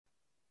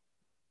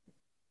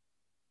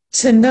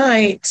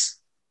Tonight,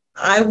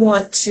 I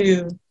want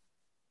to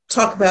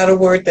talk about a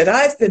word that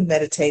I've been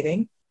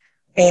meditating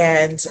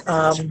and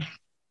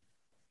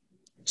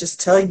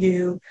just tell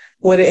you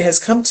what it has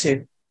come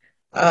to.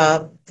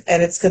 And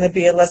it's going to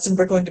be a lesson.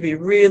 We're going to be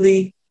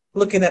really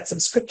looking at some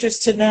scriptures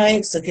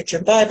tonight, so get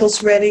your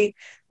Bibles ready.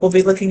 We'll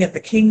be looking at the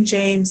King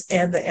James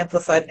and the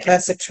Amplified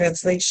Classic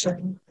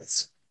Translation.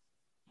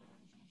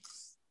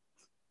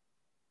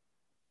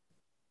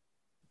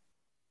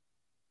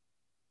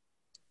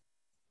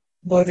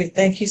 Lord, we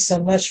thank you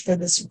so much for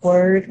this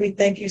word. We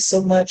thank you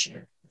so much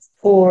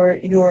for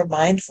your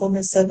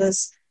mindfulness of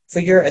us, for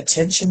your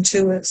attention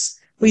to us.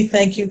 We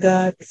thank you,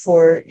 God,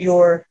 for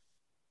your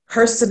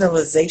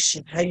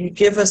personalization, how you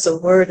give us a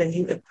word and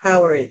you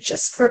empower it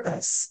just for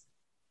us.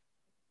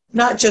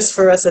 Not just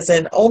for us as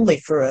in only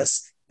for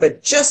us,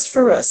 but just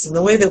for us in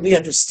the way that we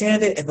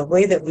understand it, in the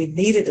way that we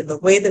need it, in the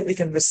way that we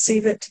can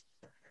receive it,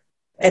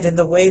 and in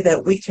the way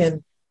that we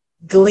can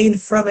glean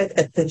from it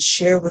and then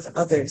share with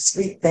others.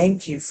 We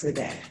thank you for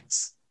that.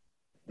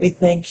 We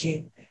thank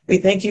you. We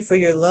thank you for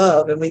your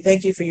love, and we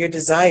thank you for your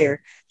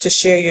desire to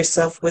share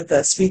yourself with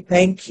us. We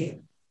thank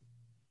you.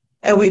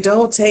 And we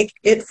don't take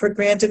it for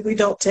granted. We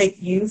don't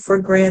take you for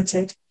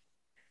granted.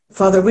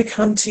 Father, we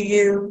come to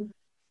you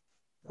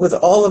with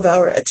all of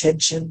our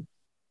attention.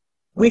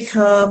 We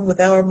come with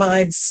our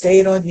minds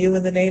stayed on you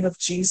in the name of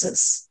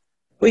Jesus.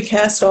 We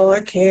cast all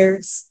our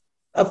cares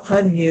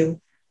upon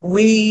you.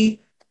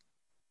 We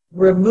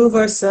remove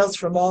ourselves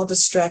from all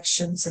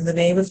distractions in the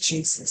name of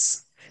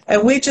Jesus.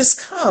 And we just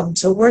come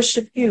to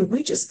worship you.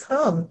 We just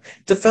come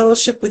to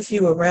fellowship with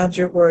you around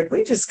your word.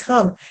 We just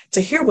come to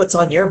hear what's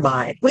on your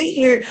mind.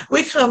 We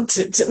come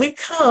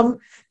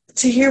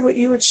to hear what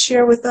you would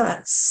share with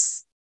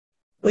us.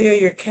 We are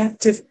your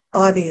captive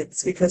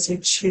audience because you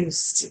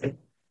choose to.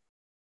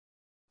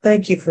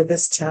 Thank you for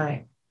this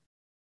time.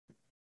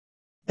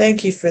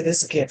 Thank you for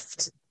this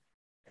gift.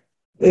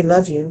 We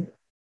love you.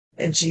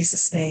 In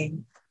Jesus'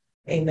 name,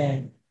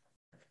 amen.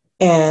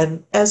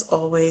 And as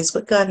always,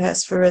 what God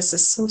has for us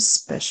is so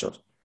special.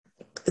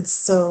 It's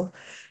so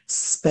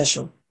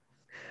special.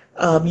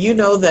 You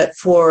know that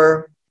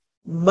for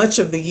much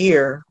of the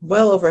year,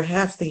 well over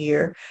half the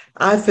year,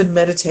 I've been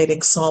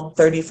meditating Psalm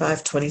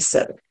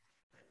 35:27.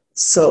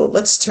 So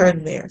let's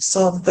turn there.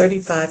 Psalm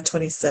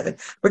 35:27.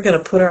 We're going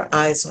to put our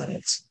eyes on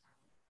it.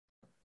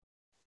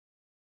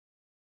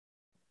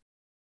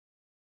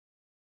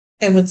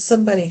 And when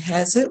somebody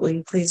has it, will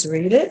you please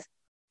read it?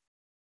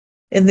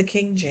 In the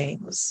King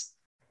James.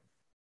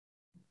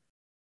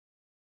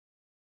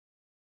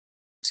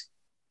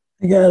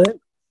 I got it.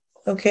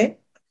 Okay.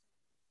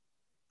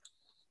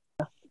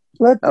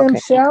 Let them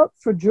shout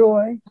for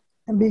joy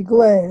and be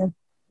glad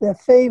that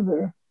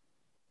favor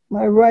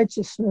my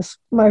righteous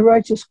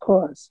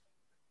cause.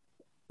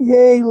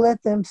 Yea,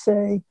 let them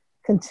say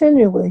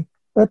continually,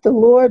 let the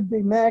Lord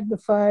be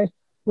magnified,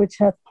 which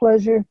hath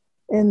pleasure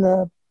in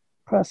the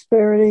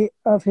prosperity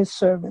of his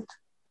servant.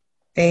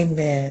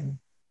 Amen.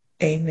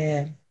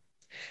 Amen.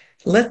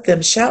 Let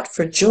them shout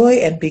for joy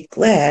and be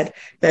glad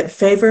that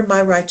favor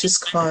my righteous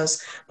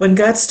cause. When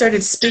God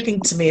started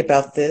speaking to me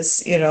about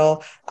this,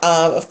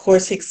 of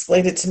course, he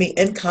explained it to me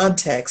in the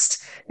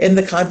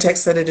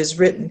context that it is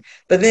written.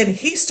 But then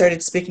he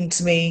started speaking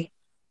to me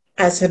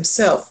as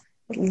himself.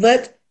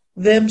 Let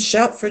them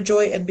shout for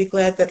joy and be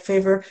glad that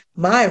favor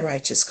my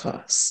righteous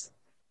cause.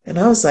 And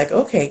I was like,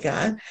 okay,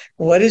 God,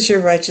 what is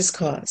your righteous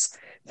cause?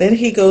 Then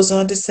he goes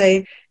on to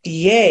say,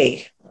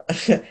 yea,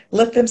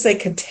 let them say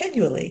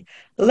continually,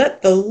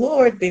 let the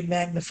Lord be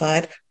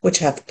magnified, which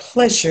hath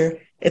pleasure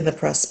in the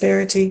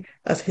prosperity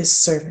of his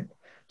servant.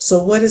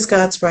 So what is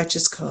God's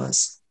righteous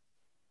cause?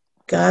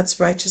 God's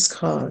righteous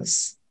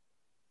cause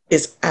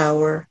is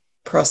our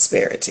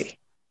prosperity.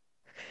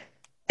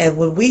 And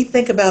when we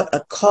think about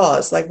a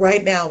cause, like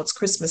right now, it's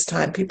Christmas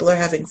time, people are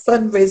having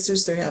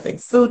fundraisers, they're having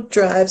food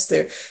drives,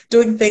 they're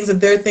doing things,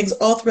 and there are things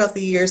all throughout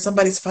the year.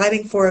 Somebody's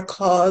fighting for a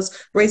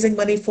cause, raising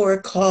money for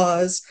a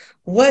cause.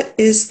 What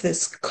is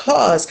this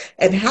cause?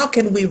 And how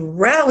can we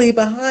rally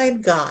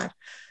behind God?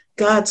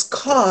 God's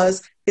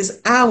cause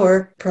is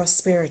our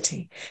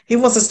prosperity. He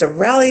wants us to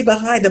rally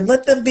behind him.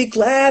 Let them be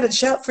glad and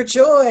shout for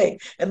joy,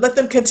 and let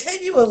them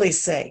continually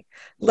say,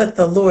 let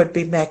the Lord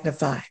be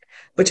magnified,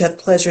 which hath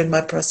pleasure in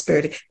my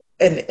prosperity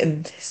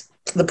and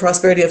the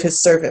prosperity of his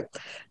servant.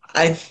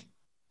 I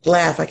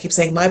laugh. I keep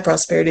saying my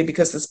prosperity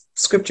because the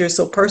scripture is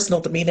so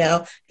personal to me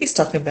now. He's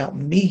talking about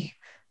me.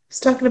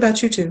 He's talking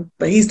about you too,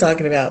 but he's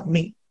talking about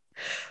me.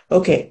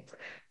 Okay,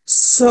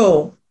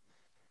 so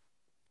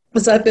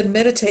as I've been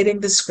meditating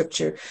the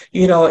scripture,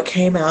 it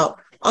came out.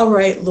 All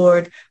right,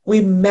 Lord,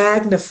 we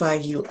magnify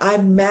you. I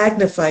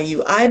magnify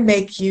you. I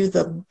make you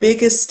the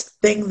biggest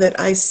thing that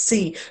I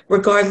see,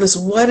 regardless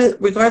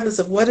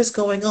of what is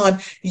going on.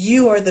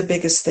 You are the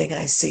biggest thing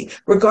I see,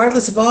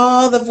 regardless of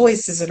all the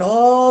voices and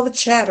all the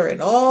chatter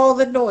and all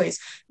the noise.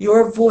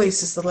 Your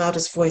voice is the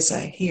loudest voice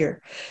I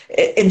hear.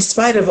 In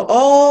spite of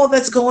all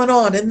that's going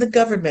on in the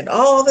government,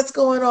 all that's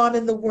going on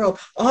in the world,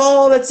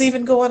 all that's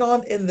even going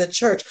on in the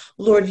church,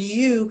 Lord,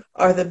 you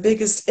are the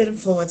biggest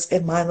influence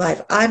in my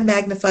life. I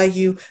magnify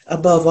you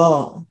above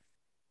all.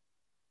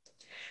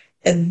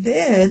 And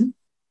then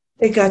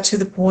it got to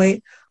the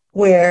point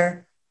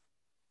where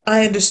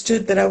I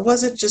understood that I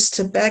wasn't just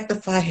to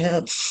magnify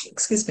him,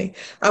 excuse me,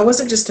 I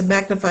wasn't just to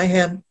magnify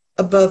him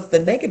above the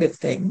negative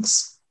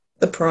things,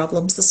 the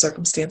problems, the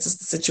circumstances,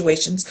 the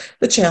situations,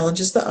 the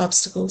challenges, the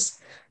obstacles,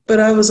 but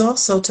I was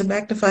also to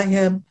magnify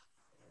him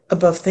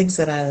above things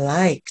that I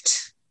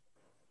liked.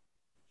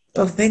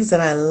 Of things that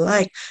I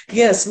like.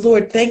 Yes,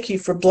 Lord, thank you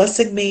for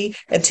blessing me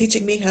and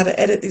teaching me how to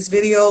edit these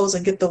videos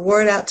and get the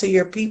word out to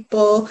your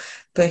people.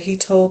 But he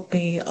told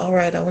me, all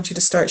right, I want you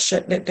to start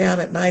shutting it down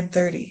at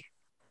 9:30.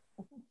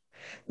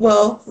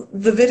 Well,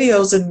 the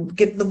videos and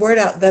getting the word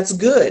out, that's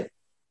good.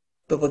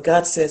 But what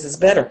God says is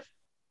better.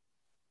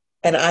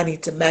 And I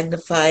need to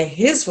magnify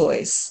his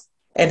voice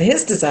and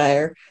his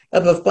desire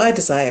above my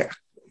desire.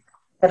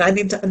 And I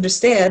need to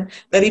understand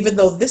that even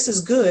though this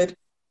is good,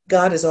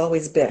 God is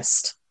always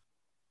best.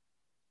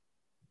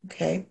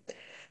 Okay.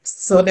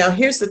 So now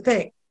here's the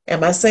thing.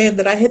 Am I saying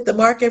that I hit the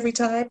mark every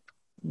time?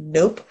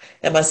 Nope.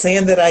 Am I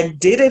saying that I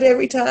did it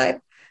every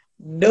time?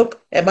 Nope.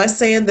 Am I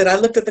saying that I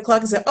looked at the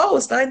clock and said, oh,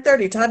 it's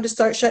 9:30, time to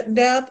start shutting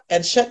down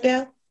and shut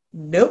down?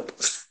 Nope.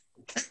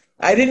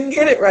 I didn't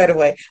get it right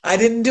away. I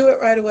didn't do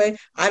it right away.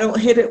 I don't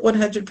hit it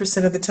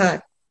 100% of the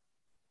time.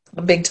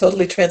 I'm being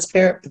totally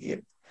transparent with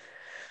you.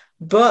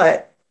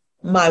 But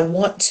my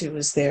want to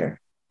is there.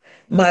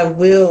 My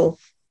will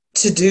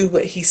to do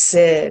what he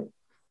said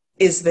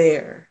is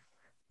there.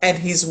 And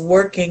he's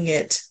working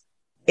it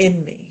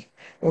in me.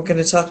 We're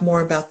going to talk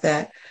more about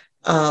that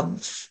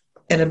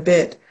in a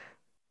bit.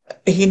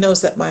 He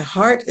knows that my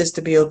heart is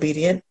to be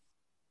obedient.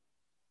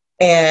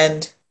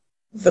 And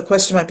the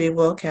question might be,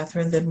 well,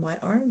 Catherine, then why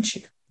aren't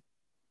you?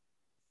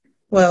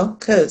 Well,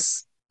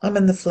 because I'm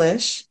in the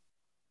flesh.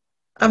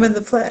 I'm in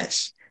the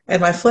flesh.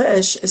 And my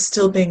flesh is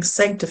still being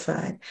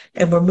sanctified.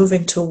 And we're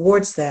moving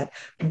towards that.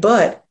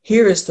 But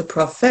here is the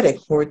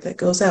prophetic word that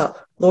goes out.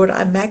 Lord,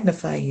 I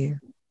magnify you.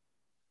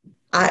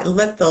 I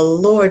let the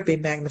Lord be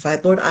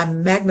magnified. Lord, I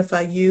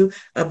magnify you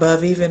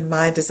above even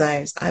my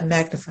desires. I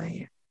magnify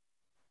you.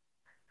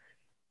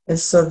 And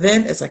so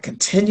then as I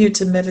continue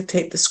to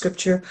meditate the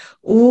scripture,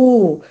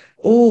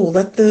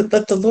 let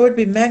the Lord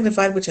be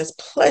magnified, which has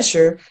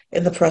pleasure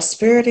in the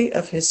prosperity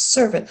of his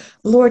servant.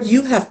 Lord,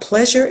 you have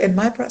pleasure in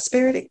my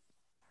prosperity.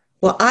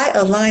 Well, I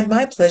align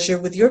my pleasure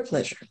with your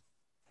pleasure.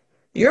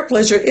 Your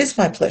pleasure is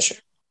my pleasure.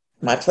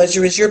 My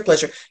pleasure is your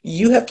pleasure.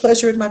 You have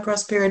pleasure in my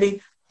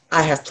prosperity.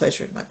 I have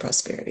pleasure in my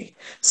prosperity.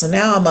 So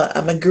now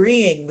I'm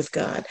agreeing with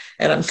God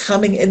and I'm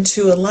coming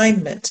into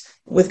alignment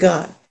with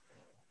God.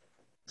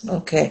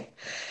 Okay.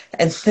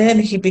 And then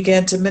he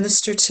began to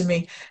minister to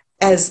me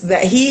as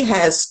that he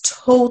has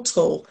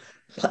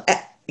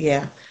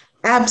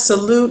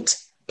absolute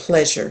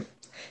pleasure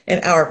in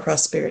our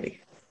prosperity.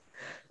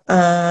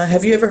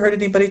 Have you ever heard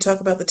anybody talk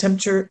about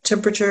the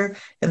temperature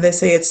and they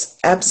say it's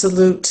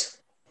absolute?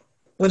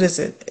 What is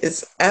it?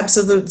 It's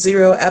absolute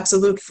zero,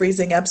 absolute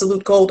freezing,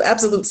 absolute cold,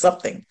 absolute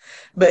something.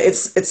 But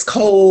it's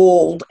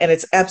cold and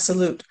it's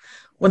absolute.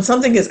 When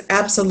something is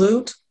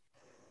absolute,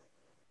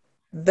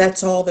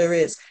 that's all there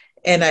is.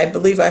 And I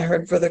believe I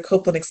heard Brother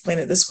Copeland explain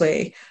it this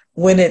way.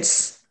 When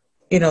it's,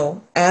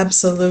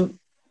 absolute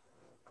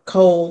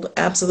cold,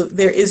 absolute,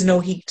 there is no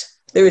heat.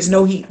 There is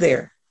no heat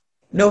there.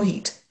 No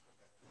heat.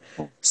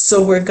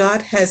 So where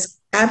God has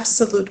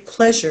absolute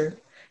pleasure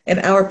in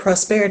our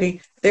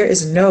prosperity, there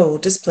is no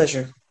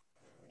displeasure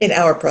in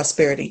our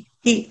prosperity.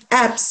 He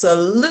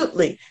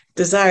absolutely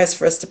desires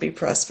for us to be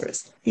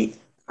prosperous. He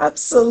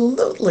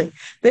absolutely.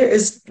 There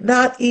is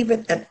not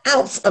even an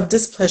ounce of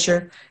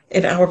displeasure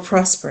in our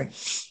prospering.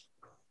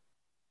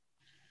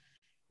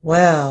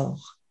 Wow.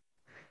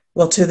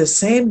 Well, to the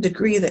same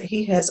degree that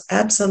he has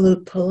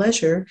absolute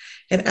pleasure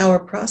in our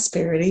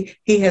prosperity,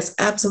 he has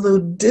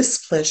absolute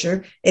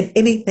displeasure in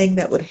anything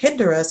that would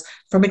hinder us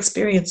from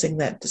experiencing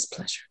that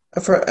displeasure,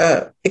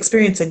 for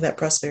experiencing that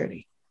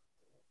prosperity.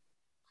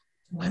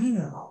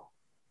 Wow.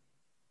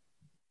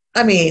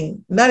 I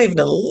mean, not even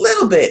a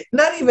little bit,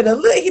 not even a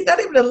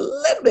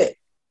little bit.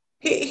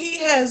 He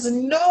has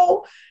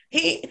anything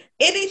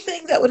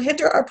that would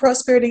hinder our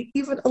prosperity,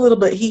 even a little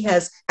bit, he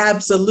has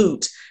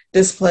absolute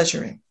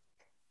displeasure in.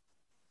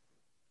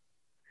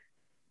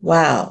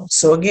 Wow.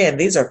 So again,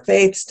 these are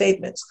faith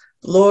statements.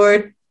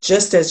 Lord,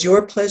 just as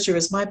your pleasure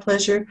is my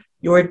pleasure,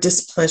 your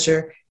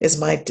displeasure is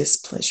my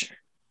displeasure.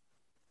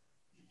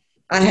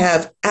 I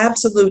have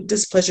absolute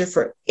displeasure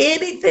for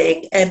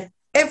anything and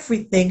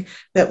everything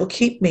that will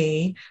keep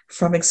me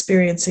from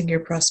experiencing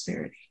your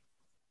prosperity.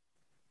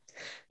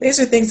 These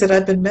are things that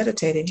I've been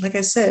meditating, like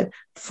I said,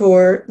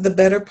 for the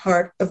better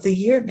part of the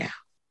year now.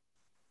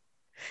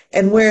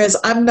 And whereas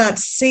I'm not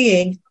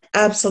seeing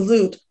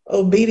absolute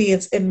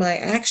obedience in my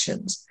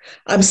actions.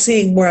 I'm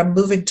seeing where I'm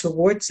moving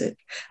towards it.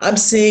 I'm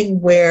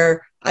seeing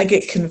where I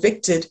get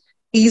convicted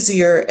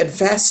easier and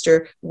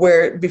faster,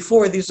 where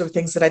before these were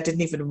things that I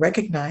didn't even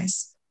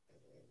recognize.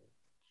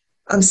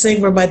 I'm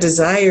seeing where my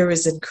desire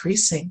is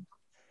increasing.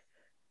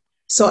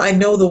 So I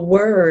know the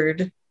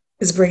word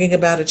is bringing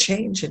about a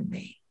change in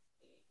me.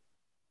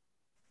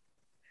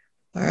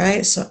 All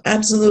right. So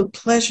absolute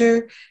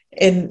pleasure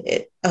in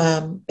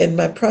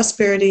my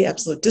prosperity,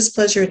 absolute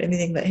displeasure in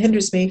anything that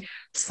hinders me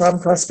from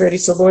prosperity.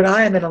 So Lord,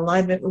 I am in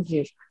alignment with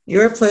you.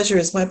 Your pleasure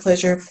is my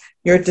pleasure.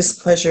 Your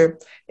displeasure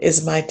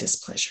is my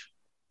displeasure.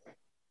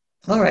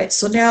 All right.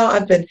 So now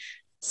I've been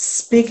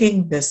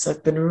speaking this.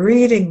 I've been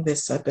reading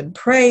this. I've been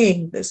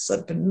praying this.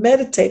 I've been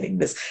meditating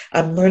this.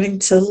 I'm learning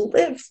to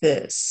live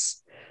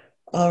this.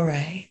 All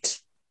right.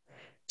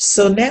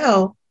 So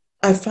now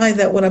I find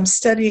that when I'm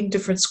studying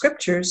different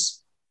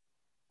scriptures,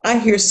 I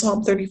hear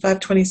Psalm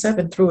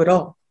 35:27 through it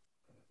all.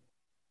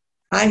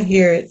 I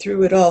hear it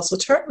through it all. So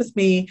turn with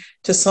me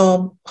to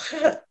Psalm,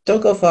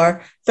 don't go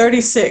far,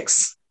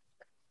 36.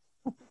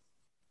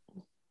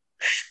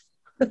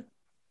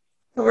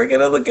 We're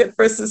going to look at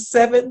verses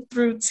 7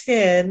 through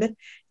 10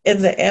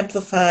 in the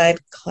Amplified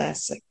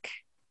Classic.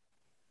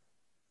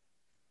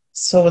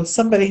 So when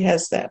somebody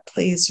has that,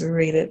 please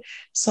read it.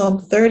 Psalm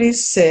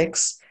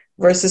 36,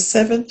 verses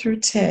 7 through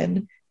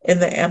 10 in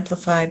the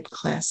Amplified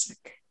Classic.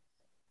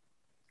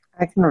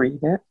 I can read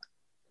it.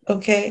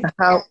 Okay.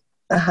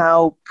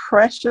 How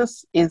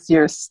precious is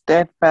your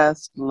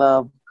steadfast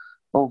love,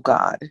 O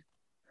God.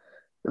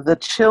 The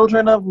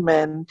children of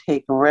men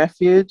take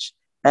refuge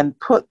and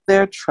put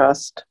their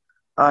trust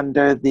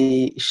under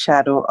the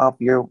shadow of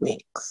your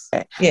wings.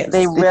 Yes.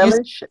 They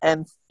relish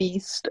and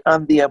feast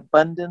on the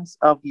abundance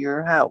of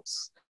your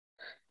house,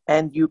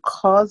 and you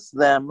cause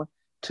them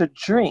to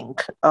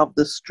drink of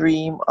the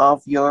stream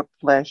of your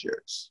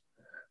pleasures.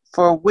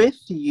 For with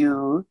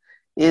you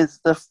is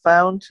the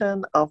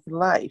fountain of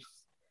life.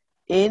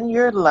 In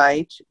your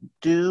light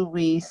do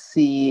we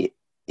see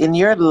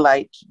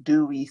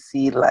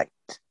light.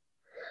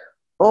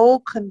 Oh,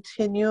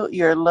 continue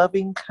your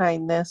loving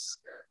kindness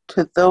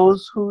to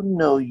those who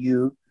know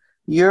you,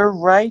 your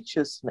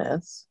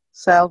righteousness,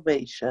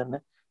 salvation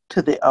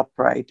to the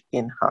upright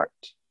in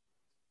heart.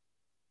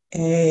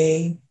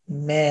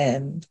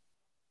 Amen.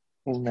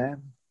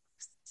 Amen.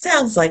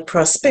 Sounds like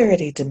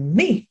prosperity to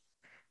me.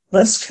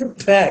 Let's go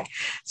back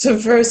to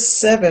verse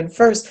 7.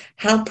 First,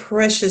 how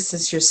precious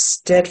is your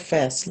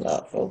steadfast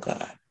love, O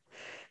God.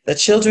 The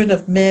children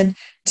of men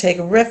take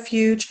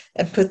refuge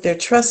and put their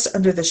trust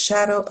under the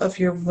shadow of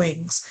your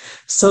wings.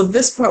 So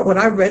this part, when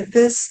I read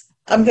this,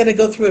 I'm going to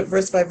go through it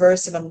verse by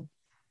verse, and I'm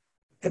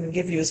going to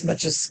give you as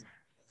much as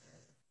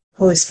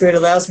Holy Spirit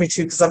allows me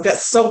to, because I've got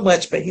so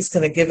much, but he's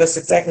going to give us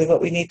exactly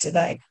what we need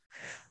tonight.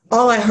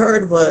 All I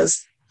heard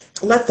was,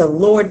 let the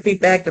Lord be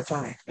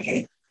magnified.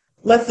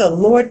 Let the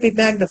Lord be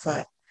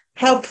magnified.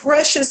 How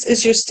precious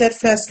is your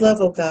steadfast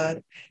love, O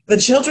God. The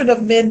children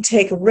of men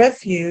take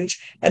refuge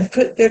and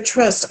put their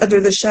trust under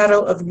the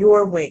shadow of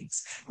your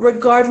wings,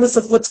 regardless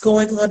of what's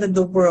going on in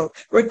the world,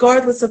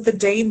 regardless of the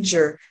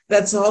danger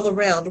that's all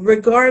around,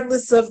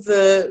 regardless of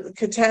the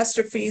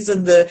catastrophes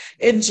and the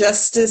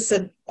injustice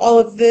and all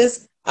of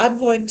this. I'm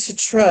going to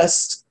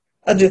trust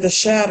under the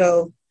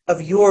shadow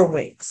of your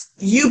wings.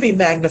 You be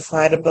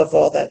magnified above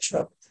all that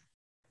trouble.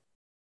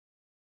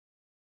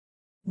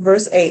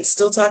 Verse 8,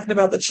 still talking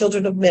about the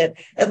children of men.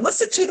 And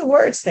listen to the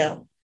words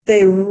now.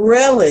 They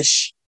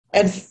relish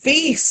and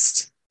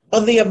feast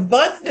on the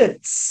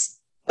abundance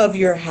of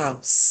your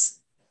house.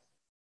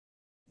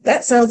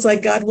 That sounds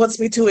like God wants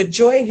me to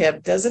enjoy him,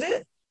 doesn't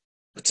it?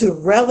 To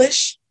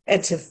relish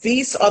and to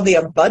feast on the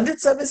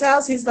abundance of his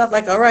house. He's not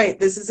like, all right,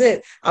 this is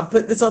it. I'm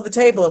putting this on the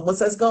table, and once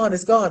that's gone,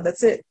 it's gone.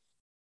 That's it.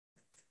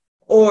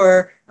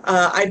 Or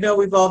I know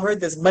we've all heard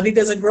this. Money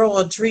doesn't grow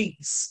on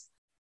trees,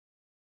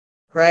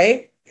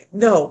 right?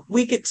 No,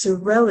 we get to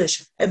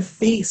relish and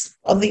feast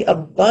on the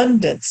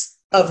abundance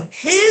of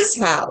his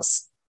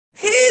house,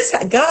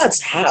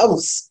 God's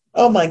house.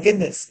 Oh my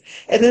goodness.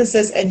 And then it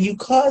says, and you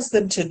cause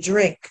them to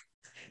drink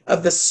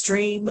of the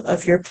stream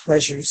of your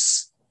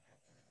pleasures.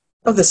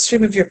 Of the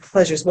stream of your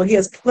pleasures. Well, he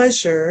has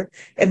pleasure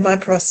in my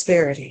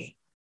prosperity.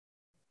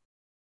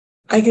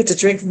 I get to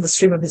drink from the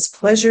stream of his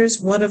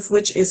pleasures, one of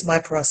which is my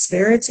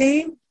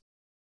prosperity.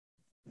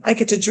 I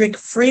get to drink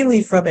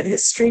freely from it.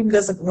 His stream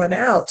doesn't run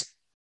out.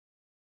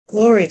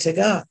 Glory to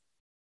God.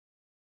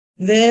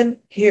 Then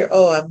here,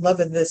 oh, I'm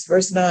loving this.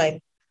 Verse 9.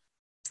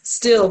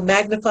 Still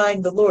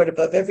magnifying the Lord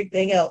above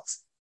everything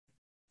else.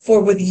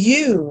 For with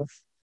you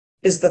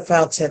is the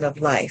fountain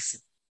of life.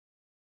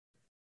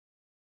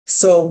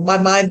 So my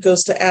mind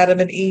goes to Adam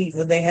and Eve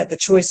when they had the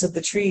choice of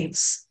the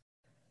trees.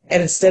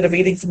 And instead of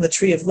eating from the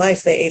tree of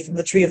life, they ate from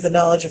the tree of the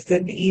knowledge of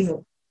good and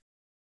evil.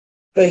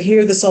 But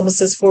here the psalmist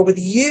says, for with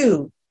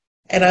you,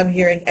 and I'm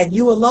hearing, and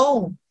you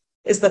alone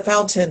is the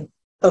fountain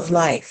of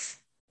life.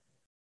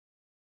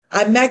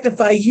 I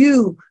magnify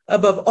you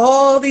above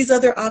all these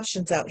other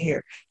options out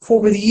here. For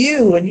with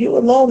you and you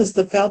alone is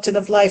the fountain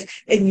of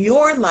life. In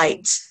your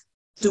light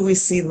do we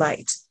see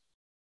light.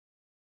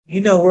 You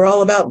know, we're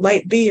all about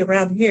light B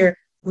around here.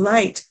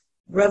 Light,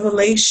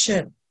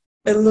 revelation,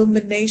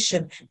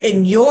 illumination.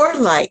 In your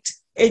light,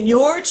 in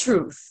your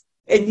truth,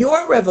 in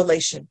your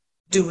revelation,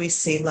 do we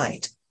see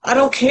light? I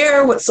don't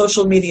care what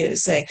social media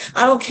is saying.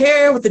 I don't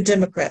care what the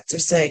Democrats are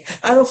saying.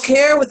 I don't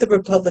care what the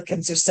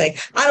Republicans are saying.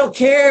 I don't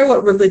care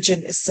what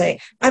religion is saying.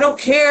 I don't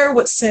care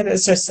what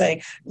sinners are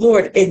saying.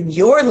 Lord, in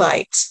your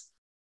light,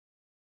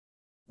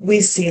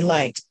 we see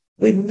light.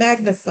 We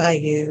magnify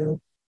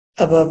you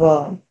above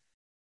all.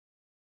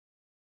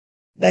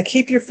 Now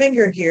keep your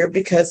finger here,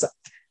 because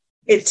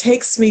it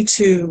takes me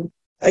to,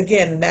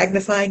 again,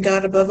 magnifying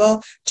God above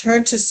all.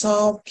 Turn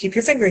to keep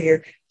your finger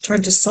here.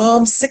 Turn to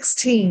Psalm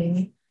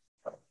 16.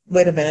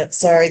 Wait a minute,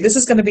 sorry. This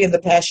is going to be in the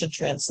Passion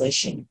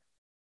Translation,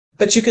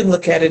 but you can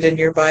look at it in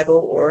your Bible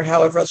or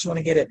however else you want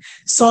to get it.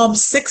 Psalm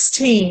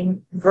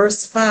 16,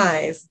 verse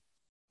 5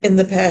 in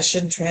the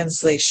Passion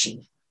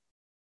Translation.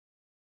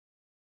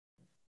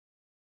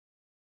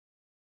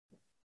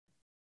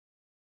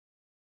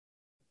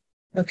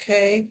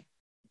 Okay.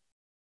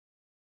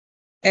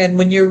 And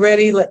when you're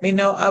ready, let me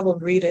know. I will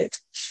read it.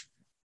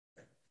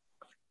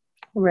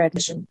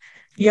 Ready.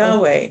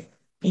 Yahweh,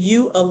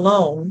 you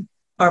alone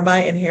are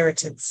my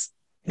inheritance.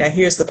 Now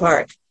here's the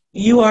part.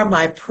 You are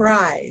my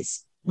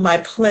prize, my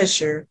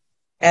pleasure,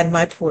 and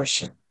my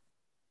portion.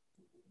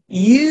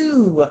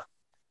 You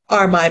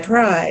are my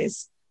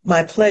prize,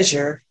 my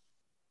pleasure,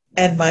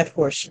 and my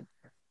portion.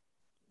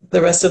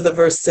 The rest of the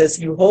verse says,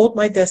 you hold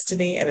my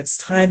destiny and its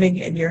timing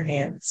in your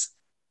hands.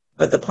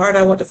 But the part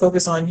I want to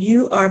focus on,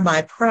 you are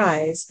my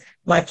prize,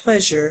 my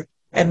pleasure,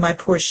 and my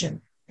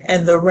portion.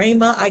 And the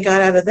rhema I got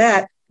out of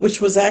that,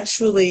 which was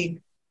actually,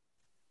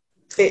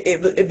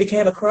 it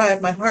became a cry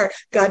of my heart.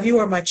 God, you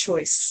are my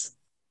choice.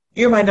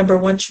 You're my number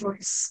one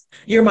choice.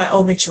 You're my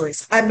only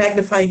choice. I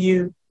magnify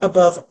you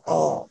above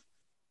all.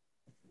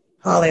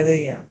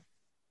 Hallelujah.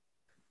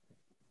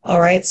 All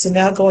right, so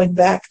now going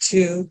back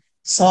to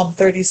Psalm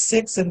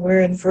 36, and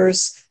we're in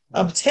verse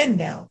 10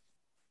 now.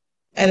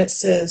 And it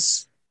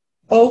says,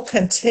 oh,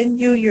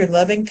 continue your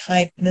loving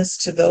kindness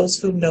to those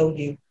who know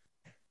you,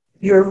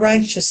 your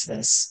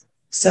righteousness,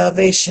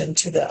 salvation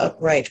to the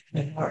upright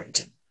in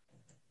heart.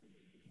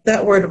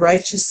 That word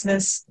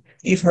righteousness,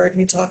 you've heard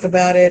me talk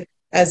about it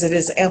as it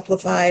is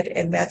amplified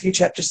in Matthew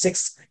chapter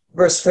 6,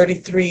 verse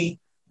 33.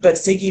 But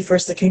seek ye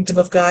first the kingdom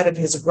of God and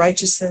his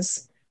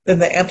righteousness. Then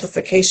the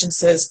amplification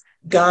says,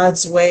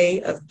 God's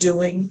way of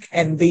doing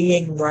and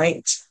being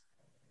right.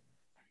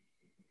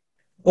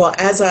 Well,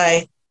 as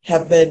I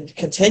have been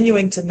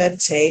continuing to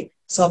meditate,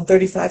 Psalm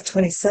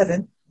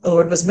 35:27, the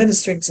Lord was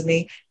ministering to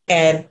me,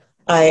 and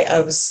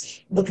I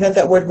was looking at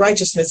that word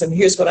righteousness, and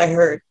here's what I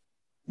heard.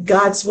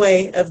 God's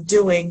way of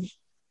doing,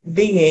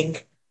 being,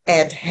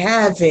 and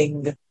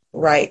having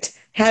right.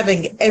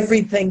 Having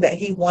everything that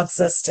he wants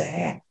us to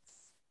have.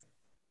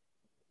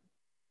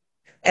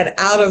 And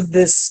out of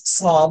this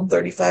Psalm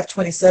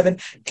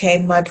 35:27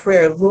 came my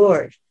prayer,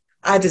 Lord,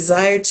 I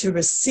desire to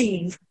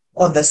receive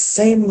on the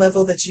same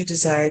level that you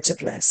desire to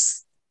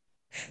bless.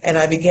 And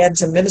I began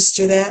to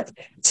minister that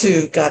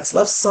to God's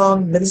Love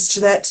Song,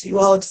 minister that to you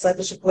all at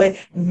Discipleship Way,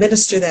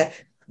 minister that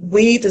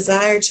we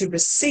desire to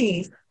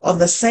receive on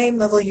the same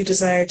level you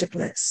desire to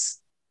bless.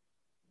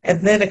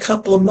 And then a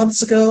couple of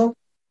months ago,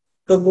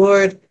 the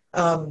Lord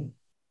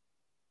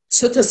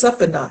took us up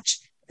a notch.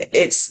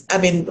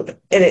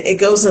 It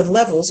goes in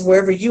levels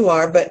wherever you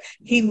are, but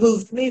he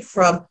moved me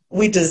from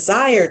we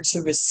desire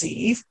to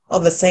receive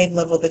on the same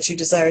level that you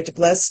desire to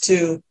bless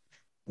to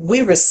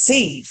we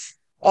receive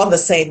on the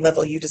same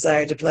level you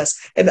desire to bless.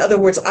 In other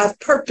words, I've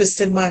purposed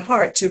in my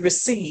heart to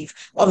receive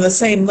on the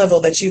same level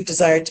that you've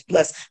desired to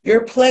bless.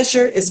 Your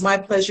pleasure is my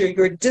pleasure.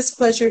 Your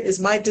displeasure is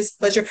my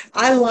displeasure.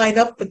 I line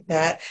up with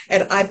that,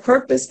 and I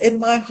purpose in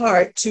my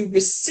heart to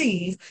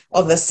receive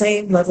on the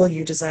same level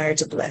you desire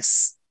to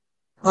bless.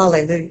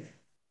 Hallelujah.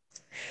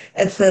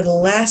 And then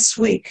last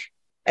week,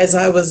 as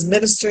I was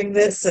ministering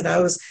this and I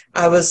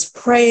was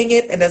praying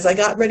it, and as I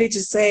got ready to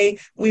say,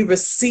 we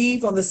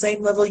receive on the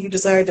same level you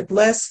desire to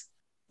bless,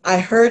 I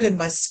heard in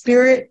my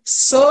spirit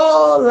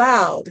so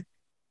loud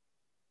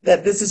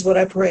that this is what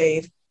I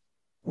prayed.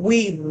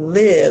 We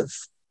live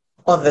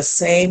on the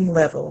same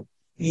level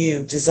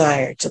you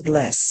desire to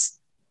bless.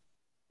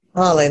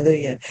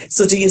 Hallelujah.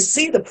 So do you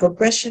see the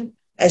progression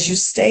as you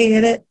stay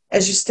in it?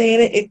 As you stay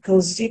in it, it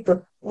goes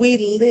deeper.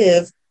 We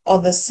live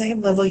on the same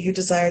level you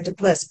desire to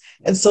bless.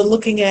 And so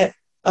looking at,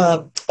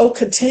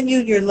 continue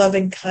your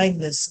loving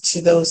kindness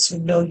to those who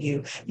know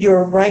you,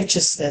 your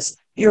righteousness,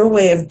 your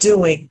way of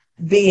doing,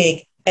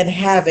 being, and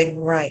having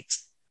right.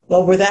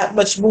 Well, we're that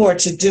much more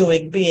to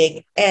doing,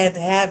 being, and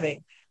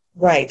having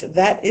right.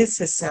 That is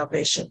his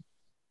salvation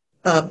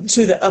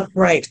to the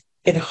upright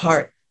in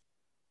heart.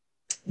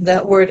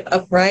 That word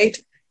upright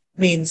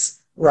means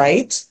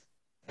right,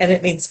 and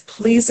it means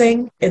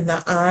pleasing in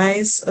the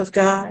eyes of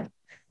God,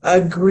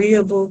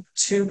 agreeable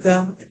to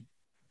God.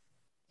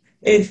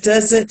 It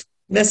doesn't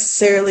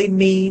necessarily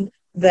mean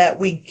that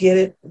we get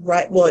it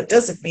right. Well, it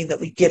doesn't mean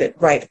that we get it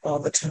right all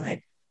the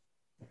time.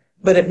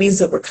 But it means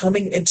that we're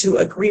coming into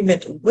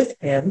agreement with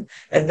him,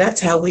 and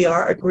that's how we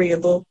are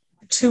agreeable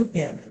to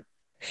him.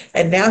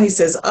 And now he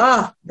says,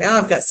 now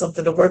I've got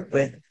something to work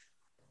with.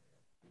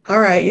 All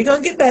right, you're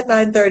going to get that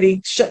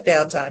 9:30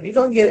 shutdown time. You're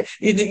going to get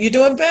it. You're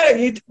doing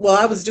better. Well,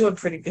 I was doing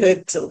pretty good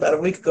until about a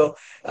week ago.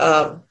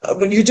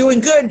 When you're doing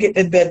good,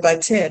 getting in bed by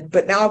 10.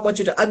 But now I want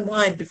you to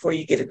unwind before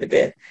you get into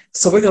bed.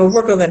 So we're going to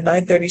work on that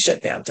 9:30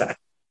 shutdown time.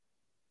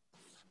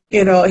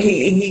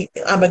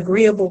 I'm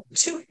agreeable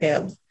to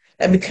him.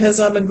 And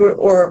because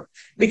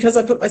because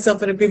I put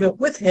myself in agreement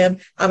with him,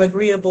 I'm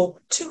agreeable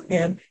to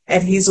him,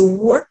 and he's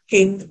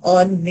working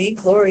on me.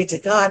 Glory to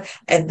God.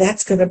 And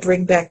that's going to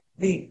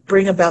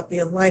bring about the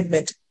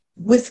alignment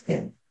with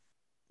him.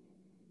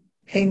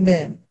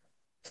 Amen.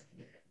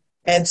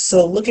 And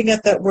so looking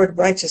at that word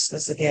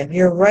righteousness again,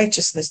 your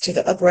righteousness to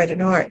the upright in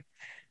heart.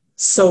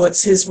 So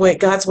it's his way,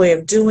 God's way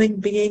of doing,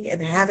 being,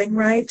 and having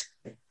right.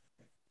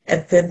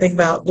 And then think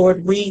about,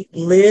 Lord, we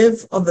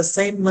live on the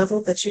same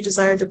level that you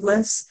desire to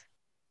bless.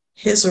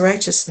 His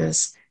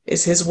righteousness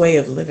is his way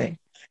of living.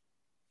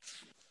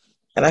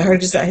 And I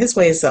heard his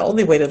way is the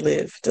only way to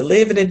live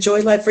and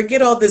enjoy life.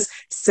 Forget all this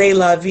c'est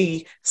la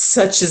vie,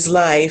 such is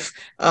life.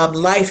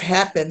 Life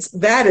happens.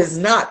 That is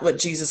not what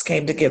Jesus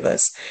came to give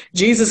us.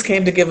 Jesus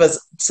came to give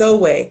us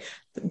Zoe,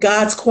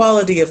 God's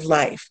quality of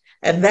life,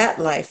 and that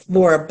life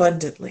more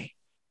abundantly.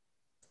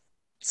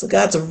 So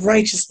God's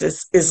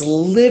righteousness is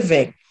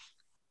living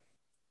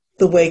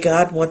the way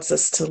God wants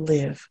us to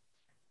live,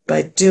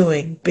 by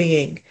doing,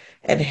 being,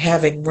 and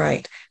having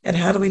right. And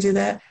how do we do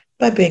that?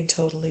 By being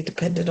totally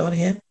dependent on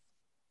him.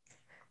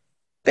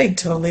 Being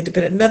totally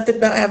dependent, nothing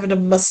about having to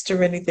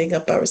muster anything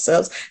up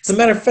ourselves. As a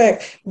matter of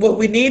fact, what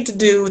we need to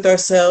do with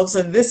ourselves,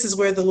 and this is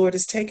where the Lord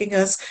is taking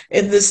us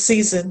in this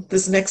season,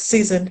 this next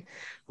season,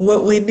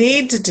 what we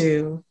need to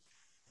do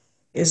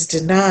is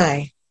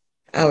deny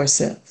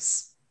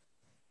ourselves.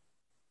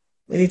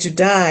 We need to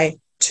die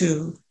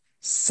to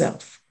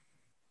self,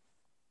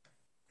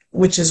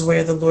 which is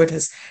where the Lord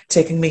has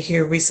taken me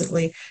here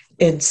recently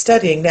in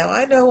studying. Now,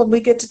 I know when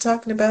we get to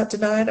talking about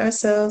denying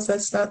ourselves,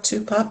 that's not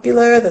too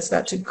popular. That's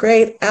not too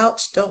great.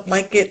 Ouch, don't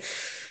like it.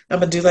 I'm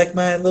going to do like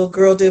my little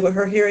girl did with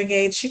her hearing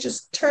aids. She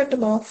just turned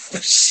them off.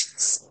 She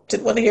just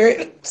didn't want to hear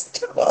it. Just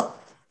turned them off.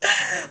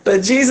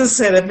 But Jesus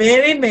said, if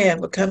any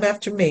man would come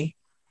after me,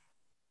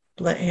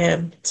 let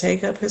him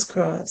take up his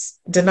cross,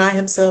 deny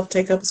himself,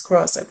 take up his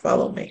cross, and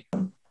follow me.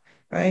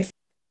 Right?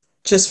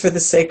 Just for the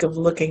sake of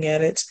looking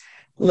at it,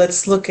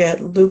 let's look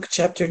at Luke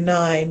chapter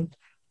 9,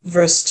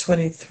 verse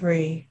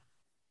 23.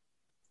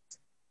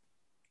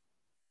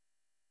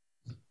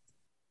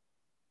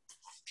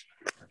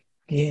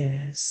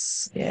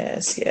 Yes.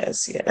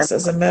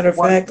 As a matter of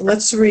fact,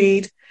 let's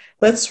read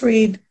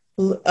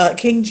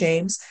King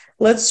James.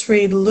 Let's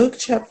read Luke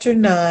chapter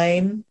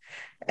 9,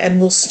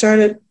 and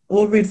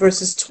we'll read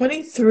verses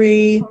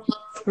 23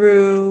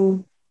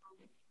 through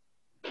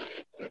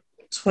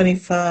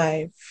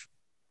 25.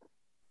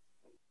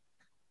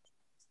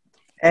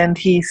 And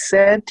he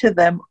said to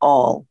them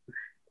all,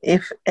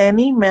 if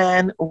any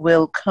man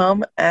will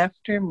come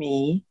after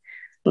me,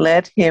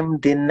 let him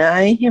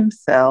deny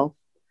himself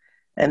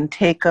and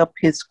take up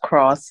his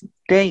cross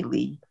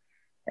daily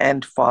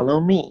and follow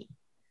me.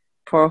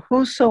 For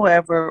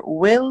whosoever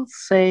will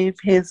save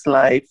his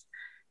life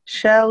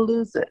shall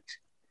lose it,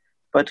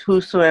 but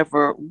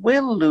whosoever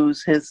will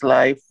lose his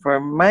life for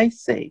my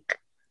sake,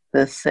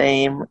 the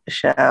same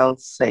shall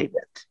save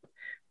it.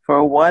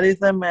 For what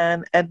is a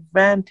man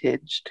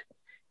advantaged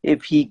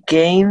if he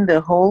gain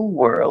the whole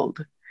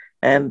world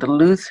and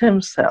lose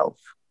himself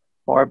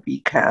or be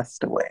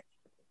cast away?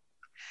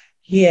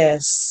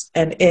 Yes,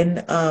 and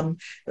in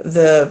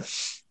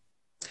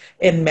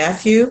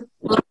Matthew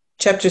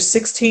chapter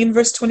 16,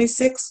 verse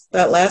 26,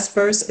 that last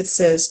verse, it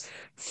says,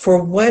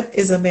 for what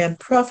is a man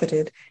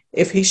profited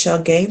if he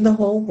shall gain the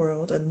whole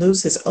world and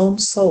lose his own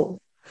soul?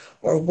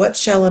 Or what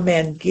shall a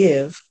man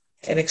give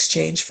in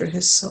exchange for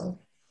his soul?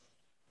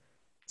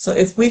 So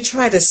if we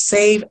try to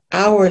save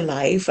our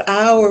life,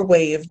 our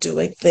way of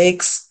doing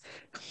things,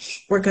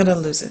 we're going to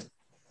lose it.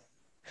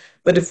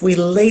 But if we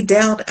lay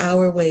down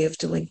our way of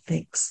doing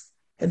things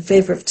in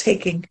favor of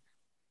taking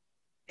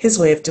his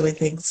way of doing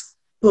things,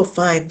 we'll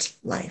find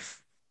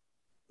life.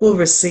 We'll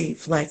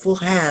receive life. We'll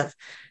have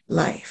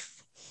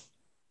life.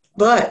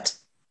 But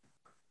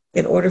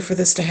in order for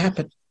this to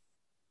happen,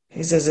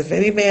 he says, if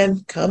any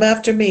man come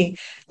after me,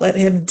 let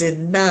him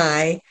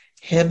deny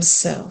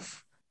himself.